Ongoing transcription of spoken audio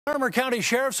Larimer County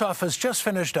Sheriff's Office just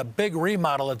finished a big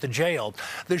remodel at the jail.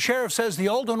 The sheriff says the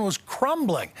old one was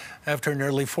crumbling after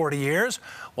nearly 40 years.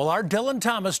 Well, our Dylan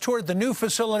Thomas toured the new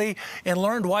facility and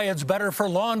learned why it's better for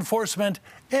law enforcement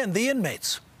and the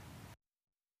inmates.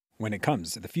 When it comes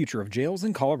to the future of jails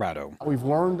in Colorado, we've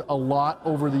learned a lot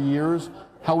over the years,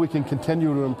 how we can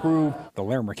continue to improve. The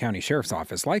Larimer County Sheriff's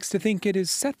Office likes to think it has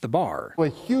set the bar. A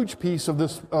huge piece of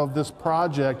this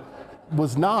project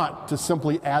was not to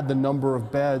simply add the number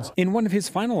of beds. In one of his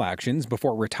final actions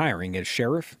before retiring as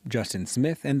sheriff, Justin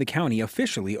Smith and the county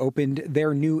officially opened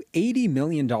their new $80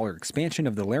 million expansion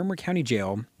of the Larimer County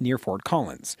Jail near Fort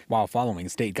Collins. While following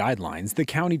state guidelines, the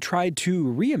county tried to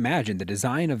reimagine the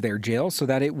design of their jail so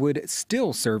that it would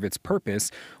still serve its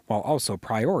purpose while also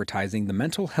prioritizing the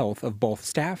mental health of both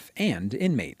staff and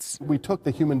inmates. We took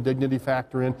the human dignity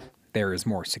factor in. There is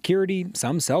more security,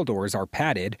 some cell doors are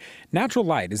padded. Natural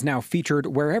light is now featured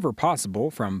wherever possible,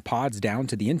 from pods down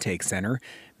to the intake center.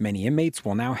 Many inmates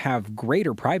will now have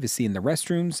greater privacy in the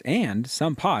restrooms, and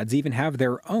some pods even have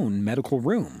their own medical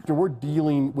room. We're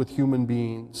dealing with human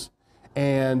beings,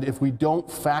 and if we don't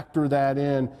factor that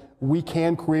in, we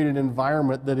can create an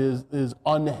environment that is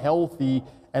unhealthy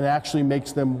and actually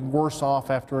makes them worse off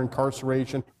after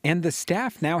incarceration. And the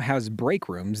staff now has break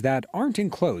rooms that aren't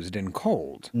enclosed and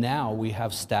cold. Now we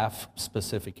have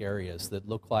staff-specific areas that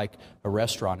look like a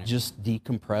restaurant. Just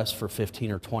decompress for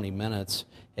 15 or 20 minutes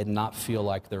and not feel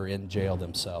like they're in jail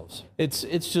themselves. It's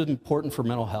just important for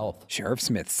mental health. Sheriff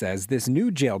Smith says this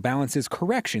new jail balances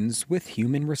corrections with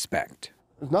human respect.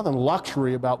 There's nothing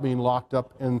luxury about being locked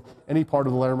up in any part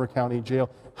of the Larimer County Jail.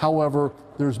 However,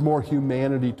 there's more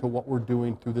humanity to what we're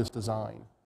doing through this design.